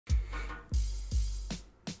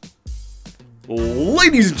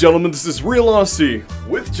Ladies and gentlemen, this is Real Honesty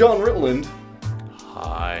with John Ritland.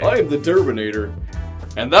 Hi. I am the Derbinator,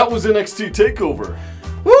 and that was NXT Takeover.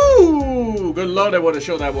 Woo! Good lord, what a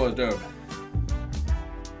show that was, Derb.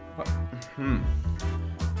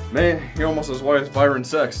 Man, you're almost as white as Byron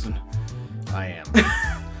Sexton. I am.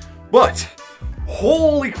 But,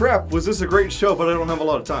 holy crap, was this a great show, but I don't have a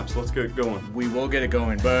lot of time, so let's get going. We will get it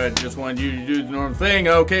going, but just wanted you to do the normal thing.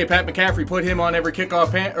 Okay, Pat McCaffrey put him on every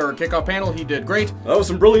kickoff panel. He did great. That was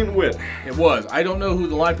some brilliant wit. It was. I don't know who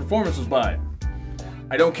the live performance was by.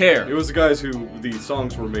 I don't care. It was the guys who the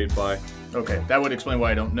songs were made by. Okay, that would explain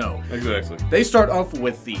why I don't know. Exactly. They start off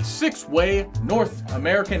with the 6-way North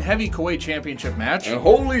American Heavyweight Championship match. And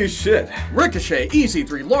holy shit. Ricochet,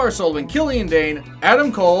 EC3, Lars Sullivan, Killian Dain,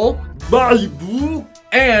 Adam Cole, Boo!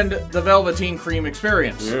 and the Velveteen Cream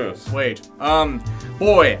Experience. Yes. Wait.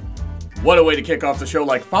 Boy, what a way to kick off the show.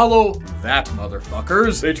 Like, follow that,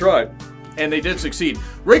 motherfuckers. They tried. And they did succeed.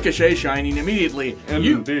 Ricochet shining immediately.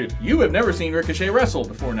 Indeed. You have never seen Ricochet wrestle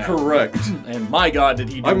before now. Correct. And my God, did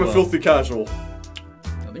he do I'm a filthy casual.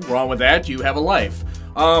 Nothing wrong with that. You have a life.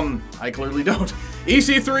 I clearly don't.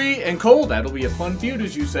 EC3 and Cole, that'll be a fun feud,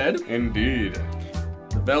 as you said. Indeed.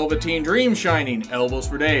 The Velveteen Dream shining. Elbows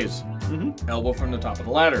for days. Elbow from the top of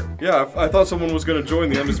the ladder. Yeah, I thought someone was going to join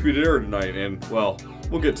the Undisputed Era tonight, and, well,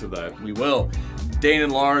 we'll get to that. We will. Dain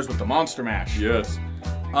and Lars with the Monster Mash. Yes.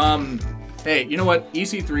 Hey, you know what?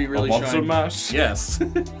 EC3 really shined. Monster Mash? Yes.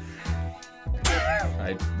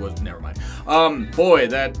 Never mind. Boy,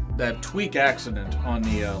 that tweak accident on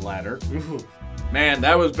the ladder. Man,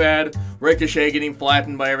 that was bad. Ricochet getting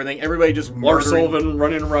flattened by everything. Everybody just Lars murdering. Sullivan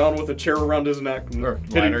running around with a chair around his neck and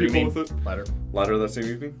hitting Ladder, you people mean? with it. Ladder. Ladder that same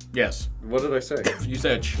evening? Yes. What did I say? You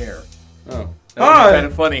said a chair. Oh. That was kind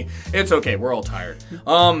of funny. It's okay. We're all tired.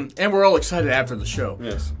 And we're all excited after the show.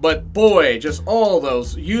 Yes. But boy, just all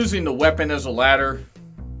those using the weapon as a ladder.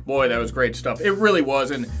 Boy, that was great stuff. It really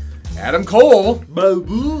was. And Adam Cole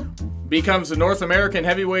becomes the North American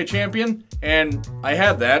Heavyweight Champion. And I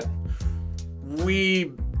had that.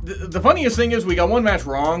 The funniest thing is we got one match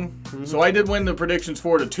wrong. So I did win the predictions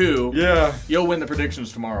 4-2. Yeah. You'll win the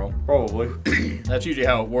predictions tomorrow. Probably. That's usually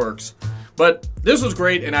how it works. But this was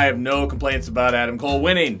great, and I have no complaints about Adam Cole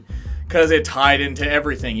winning, because it tied into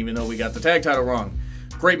everything, even though we got the tag title wrong.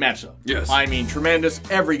 Great match, though. Yes. I mean, tremendous.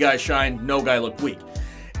 Every guy shined. No guy looked weak.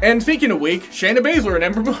 And speaking of weak, Shayna Baszler and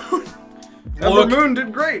Ember Moon. Ember Moon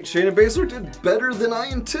did great. Shayna Baszler did better than I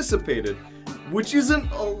anticipated, which isn't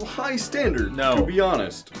a high standard, to be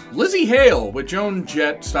honest. Lizzie Hale, with Joan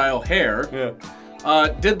Jett-style hair,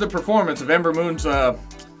 did the performance of Ember Moon's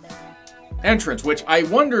entrance, which I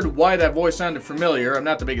wondered why that voice sounded familiar. I'm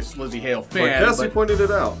not the biggest Lizzie Hale fan. Cassie pointed it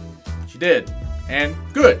out. She did. And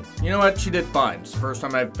good. You know what? She did fine. It's the first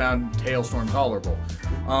time I've found Hailstorm tolerable.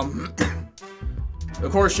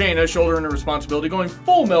 Of course, Shayna shouldering her responsibility, going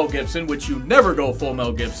full Mel Gibson, which you never go full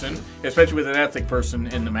Mel Gibson, especially with an ethnic person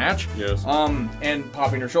in the match. Yes. And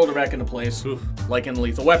popping her shoulder back into place, like in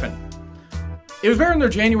Lethal Weapon. It was better in their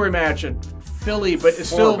January match at Philly, but it's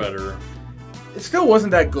still better. It still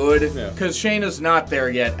wasn't that good, because Shayna's not there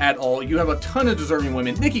yet at all. You have a ton of deserving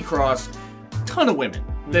women. Nikki Cross, ton of women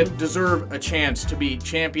that deserve a chance to be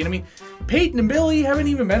champion. I mean, Peyton and Billy haven't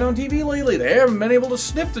even been on TV lately. They haven't been able to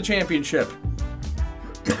sniff the championship.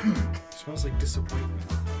 Smells like disappointment.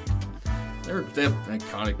 They're an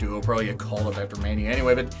iconic duo, probably get called up after Mania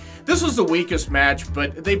anyway, but this was the weakest match,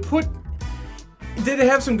 but they put... Did it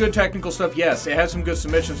have some good technical stuff? Yes, it had some good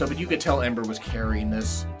submission stuff, but you could tell Ember was carrying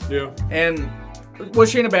this. Yeah. And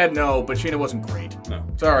was Shayna bad? No, but Shayna wasn't great. No.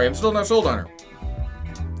 Sorry, I'm still not sold on her.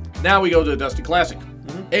 Now we go to the Dusty Classic.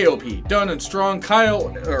 AOP, Dunn and Strong, Cole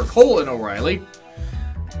and O'Reilly.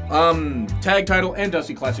 Tag title and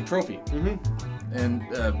Dusty Classic trophy. And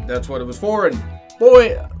that's what it was for. And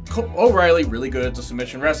boy, O'Reilly really good at the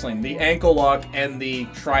submission wrestling. The ankle lock and the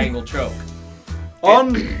triangle choke.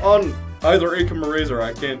 On either Akam or Razor,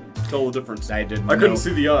 I can't tell the difference. I couldn't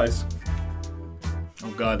see the eyes.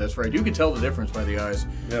 Oh God, that's right. You can tell the difference by the eyes.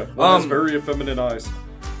 Yeah, one has very effeminate eyes.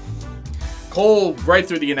 Cole right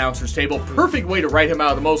through the announcer's table. Perfect way to write him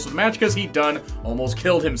out of the most of the match, because he almost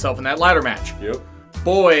killed himself in that ladder match. Yep.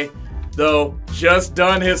 Boy, though, just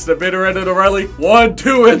Dunn hits the bitter end of O'Reilly.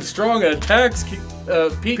 1-2, and Strong attacks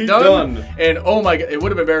Pete Dunne. And oh my God, it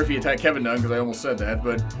would have been better if he attacked Kevin Dunn, because I almost said that.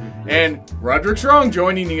 But and Roderick Strong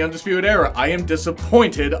joining the Undisputed Era. I am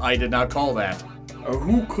disappointed I did not call that.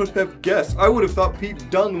 Who could have guessed? I would have thought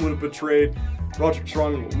Pete Dunne would have betrayed Roderick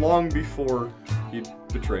Strong long before he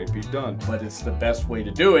betrayed Pete Dunne. But it's the best way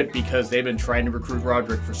to do it, because they've been trying to recruit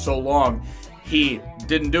Roderick for so long. He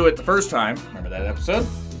didn't do it the first time. Remember that episode?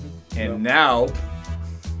 And now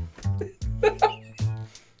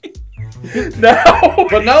No!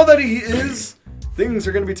 But now that he is, things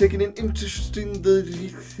are going to be taking an interesting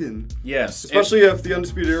direction. Yes. Especially if the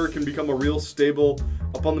Undisputed Era can become a real stable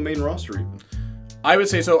up on the main roster even. I would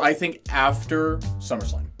say so. I think after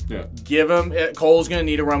SummerSlam. Yeah. Give him... Cole's going to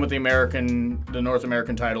need a run with the North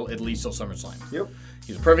American title at least till SummerSlam. Yep.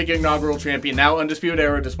 He's a perfect inaugural champion. Now Undisputed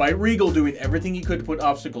Era, despite Regal doing everything he could to put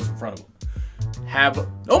obstacles in front of him. Have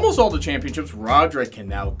almost all the championships. Roderick can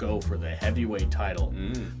now go for the heavyweight title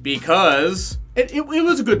because it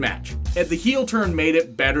was a good match. The heel turn made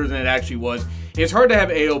it better than it actually was. It's hard to have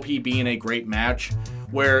AOP be in a great match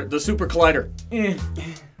where the Super Collider,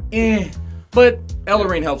 but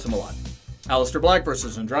Ellering helps him a lot. Aleister Black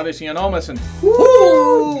versus Andrade Cien Almas, and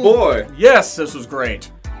woo, boy, yes, this was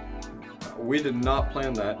great. We did not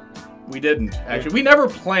plan that. We didn't actually. We never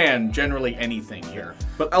plan generally anything here.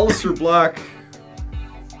 But Aleister Black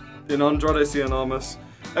and Andrade Cien Almas.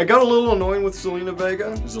 I got a little annoying with Zelina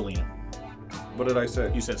Vega. Zelina. What did I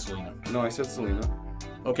say? You said Selena. No, I said Zelina.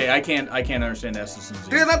 Okay, I can't understand S's and Z's.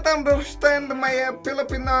 Do you not understand my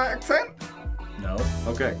Filipino accent? No.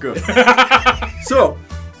 Okay, good. So,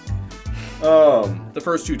 the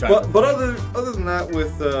first two times. But other than that,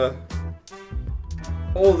 with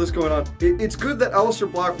all of this going on, it's good that Aleister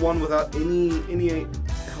Black won without any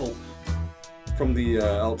help from the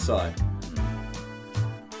outside.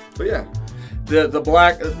 But yeah, the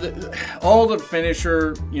Black, all the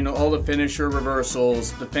finisher, all the finisher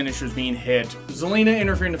reversals, the finishers being hit. Zelina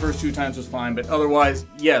interfering the first two times was fine, but otherwise,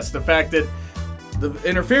 yes, the fact that the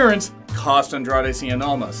interference cost Andrade Cien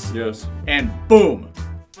Almas. Yes. And boom,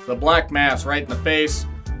 the Black Mass right in the face,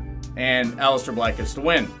 and Aleister Black gets to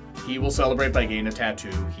win. He will celebrate by getting a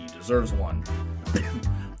tattoo. He deserves one.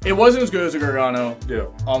 It wasn't as good as a Gargano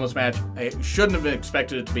Almas match. I shouldn't have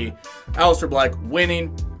expected it to be. Aleister Black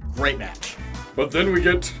winning. Great match. But then we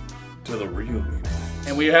get to the real event.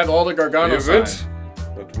 And we have all the Gargano event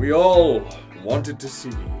that we all wanted to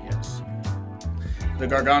see. Yes. The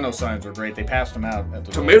Gargano signs were great. They passed them out at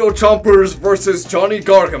the Tomato Chompers versus Johnny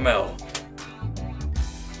Gargamel.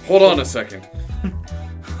 Hold on a second.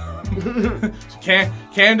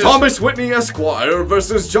 Candace, Thomas Whitney Esquire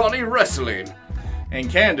versus Johnny Wrestling. And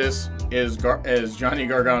Candace is Johnny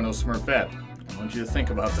Gargano's Smurfette. I want you to think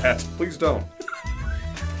about that. Please don't.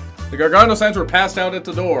 The Gargano signs were passed out at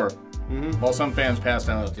the door, while some fans passed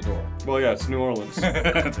out at the door. Well, yeah, it's New Orleans.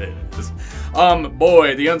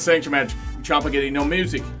 Boy, the unsanctioned match, Ciampa getting no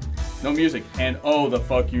music, and oh, the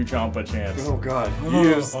fuck you Ciampa chance. Oh god, he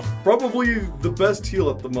is probably the best heel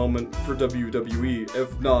at the moment for WWE,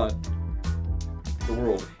 if not the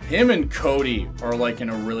world. Him and Cody are like in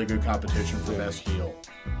a really good competition for best heel.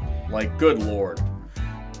 Like, good lord.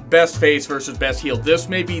 Best face versus best heel. This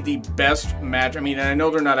may be the best match. I mean, I know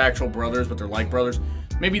they're not actual brothers, but they're like brothers.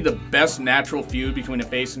 Maybe the best natural feud between a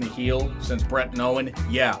face and a heel since Brett and Owen.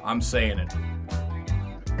 Yeah, I'm saying it.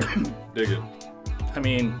 Dig it. I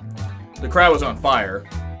mean, the crowd was on fire.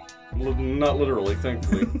 Not literally,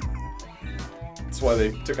 thankfully. That's why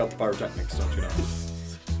they took out the pyrotechnics, don't you know?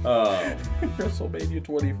 WrestleMania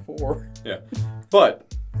 24. Yeah.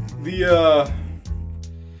 But,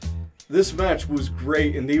 this match was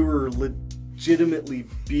great, and they were legitimately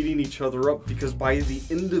beating each other up because by the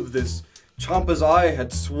end of this, Ciampa's eye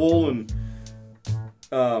had swollen.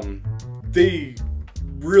 They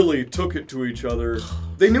really took it to each other.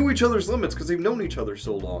 They knew each other's limits because they've known each other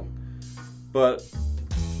so long. But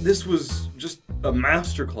this was just a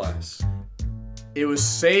masterclass. It was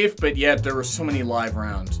safe, but yet there were so many live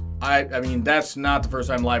rounds. I mean, that's not the first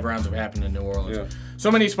time live rounds have happened in New Orleans. Yeah.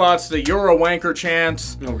 So many spots, the "You're a wanker"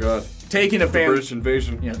 chants. Oh god. Taking a fan. British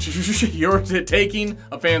invasion. Yeah, you're taking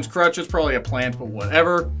a fan's crutch is probably a plant, but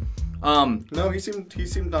whatever. No, he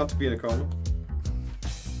seemed not to be in a coma.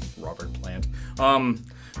 Robert Plant.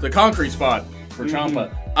 The concrete spot for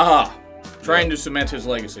Ciampa. Trying to cement his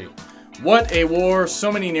legacy. What a war!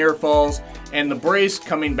 So many near falls, and the brace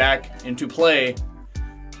coming back into play.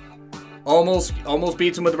 Almost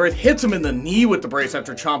beats him with the brace. Hits him in the knee with the brace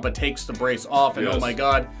after Ciampa takes the brace off, and oh my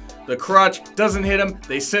god. The crutch doesn't hit him.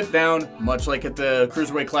 They sit down, much like at the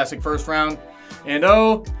Cruiserweight Classic first round. And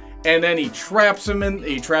then he traps him in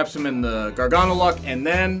the Gargano lock, and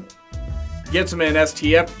then gets him in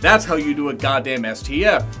STF. That's how you do a goddamn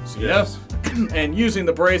STF. See yes. And using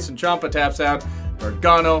the brace, and Ciampa taps out.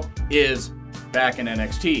 Gargano is back in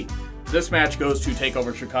NXT. This match goes to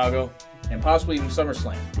Takeover Chicago, and possibly even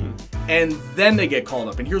SummerSlam. And then they get called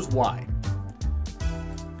up, and here's why.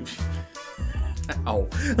 Ow.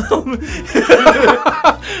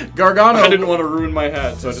 Gargano. I didn't want to ruin my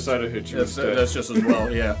hat, so I decided to hit you instead. That's just as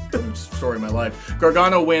well, yeah. Story of my life.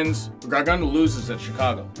 Gargano wins. Gargano loses at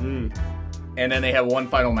Chicago. and then they have one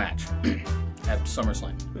final match at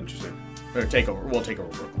SummerSlam. Interesting. Or Takeover. We'll take over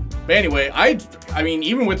Brooklyn. But anyway, I mean,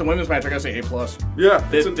 even with the women's match, I gotta say A+. Yeah.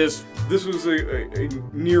 This was a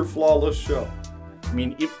near flawless show. I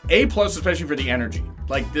mean, A+, especially for the energy.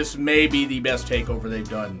 Like, this may be the best takeover they've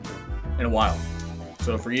done in a while.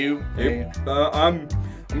 So for you, I'm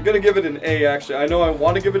gonna give it an A. Actually, I know I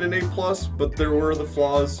want to give it an A+, but there were the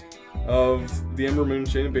flaws of the Ember Moon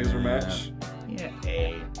Shayna Baszler match. Yeah,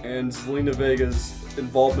 A. And Zelina Vega's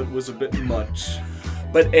involvement was a bit much.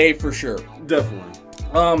 But A for sure. Definitely.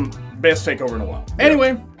 Best takeover in a while.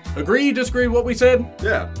 Anyway, agree, disagree with what we said?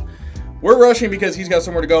 Yeah. We're rushing because he's got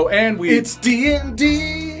somewhere to go, and It's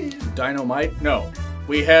D&D! Dynamite? No.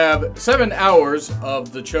 We have 7 hours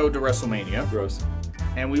of the show to WrestleMania. Gross.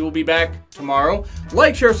 And we will be back tomorrow.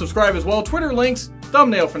 Like, share, subscribe as well. Twitter links,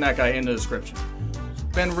 thumbnail from that guy in the description. It's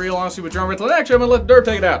been Real Honesty with John Ritland. Actually, I'm going to let Derb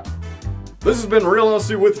take it out. This has been Real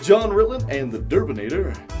Honesty with John Ritland and the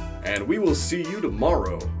Derbinator. And we will see you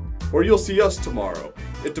tomorrow. Or you'll see us tomorrow.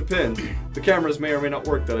 It depends. The cameras may or may not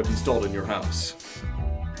work that I've installed in your house.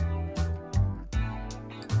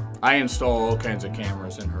 I install all kinds of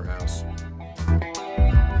cameras in her house.